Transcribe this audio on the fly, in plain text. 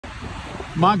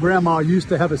My grandma used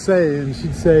to have a saying.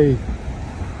 She'd say,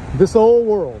 "This old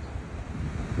world."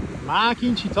 My,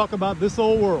 can she talk about this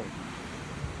old world?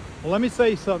 Well, let me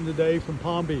say something today from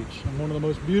Palm Beach. On one of the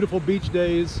most beautiful beach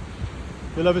days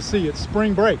you'll ever see. It's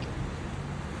spring break.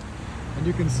 And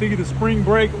you can see the spring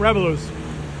break revelers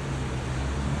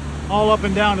all up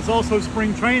and down. It's also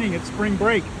spring training. It's spring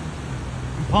break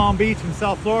in Palm Beach in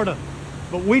South Florida.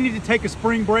 But we need to take a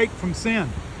spring break from sin.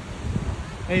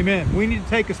 Amen. We need to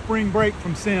take a spring break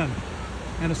from sin,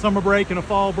 and a summer break, and a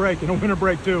fall break, and a winter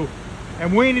break too.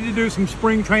 And we need to do some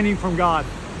spring training from God.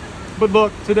 But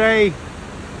look, today,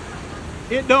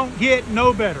 it don't get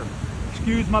no better,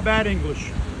 excuse my bad English,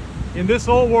 in this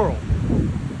old world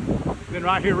than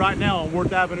right here, right now on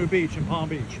Worth Avenue Beach in Palm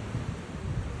Beach.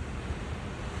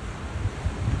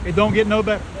 It don't get no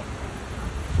better.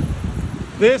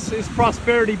 This is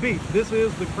Prosperity Beach. This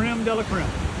is the creme de la creme.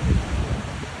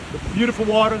 The beautiful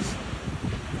waters,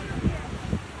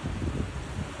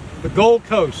 the Gold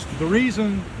Coast. The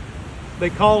reason they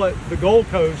call it the Gold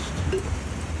Coast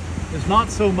is not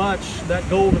so much that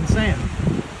golden sand,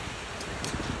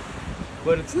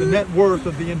 but it's the net worth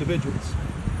of the individuals.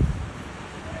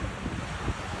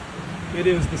 It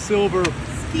is the silver,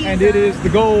 and it is the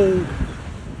gold,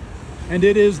 and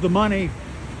it is the money,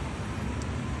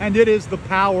 and it is the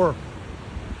power,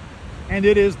 and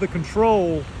it is the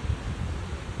control.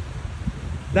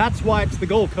 That's why it's the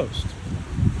Gold Coast.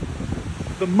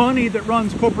 The money that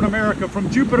runs corporate America from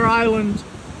Jupiter Island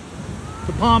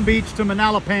to Palm Beach to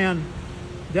Manalapan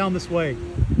down this way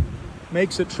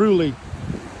makes it truly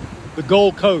the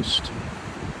Gold Coast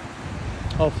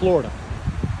of Florida.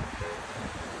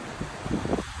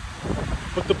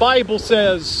 But the Bible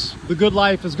says the good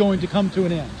life is going to come to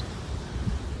an end.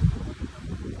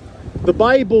 The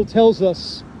Bible tells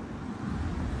us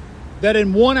that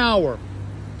in 1 hour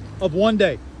of one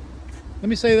day, let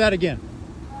me say that again.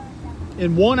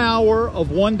 In 1 hour of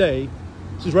one day,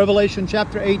 this is Revelation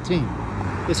chapter 18.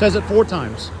 It says it 4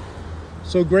 times.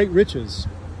 So great riches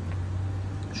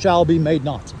shall be made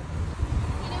not.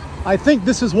 I think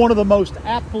this is one of the most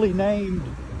aptly named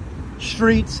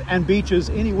streets and beaches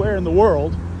anywhere in the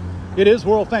world. It is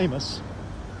world famous.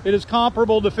 It is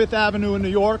comparable to Fifth Avenue in New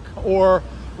York or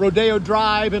Rodeo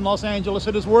Drive in Los Angeles.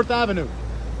 It is Worth Avenue.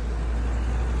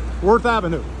 Worth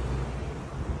Avenue.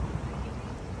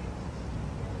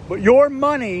 But your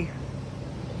money,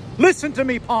 listen to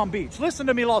me, Palm Beach. Listen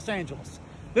to me, Los Angeles.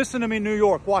 Listen to me, New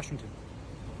York, Washington,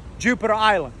 Jupiter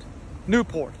Island,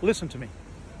 Newport. Listen to me.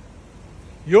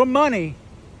 Your money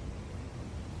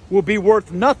will be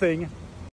worth nothing